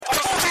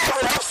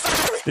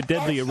The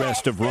deadly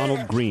arrest of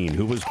Ronald Green,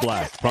 who was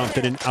black,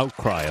 prompted an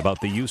outcry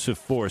about the use of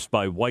force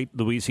by white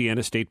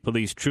Louisiana State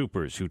Police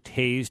troopers who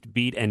tased,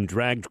 beat, and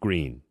dragged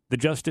Green. The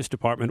Justice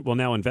Department will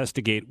now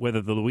investigate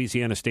whether the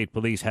Louisiana State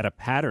Police had a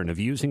pattern of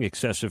using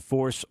excessive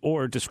force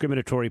or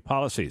discriminatory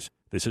policies.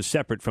 This is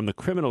separate from the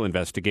criminal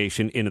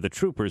investigation into the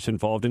troopers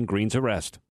involved in Green's arrest.